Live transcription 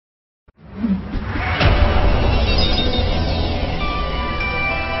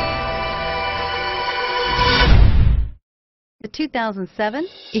2007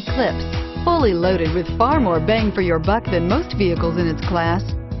 Eclipse. Fully loaded with far more bang for your buck than most vehicles in its class,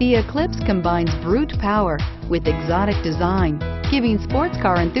 the Eclipse combines brute power with exotic design, giving sports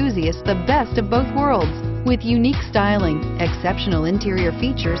car enthusiasts the best of both worlds. With unique styling, exceptional interior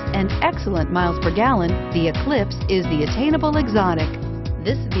features, and excellent miles per gallon, the Eclipse is the attainable exotic.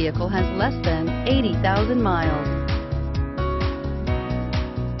 This vehicle has less than 80,000 miles.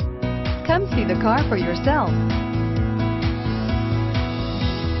 Come see the car for yourself.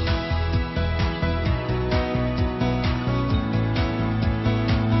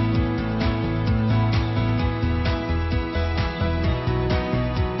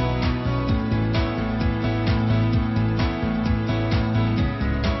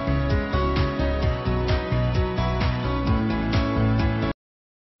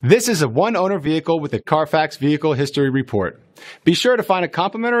 This is a one-owner vehicle with a Carfax Vehicle History Report. Be sure to find a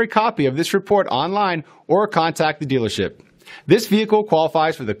complimentary copy of this report online or contact the dealership. This vehicle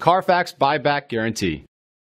qualifies for the Carfax Buyback Guarantee.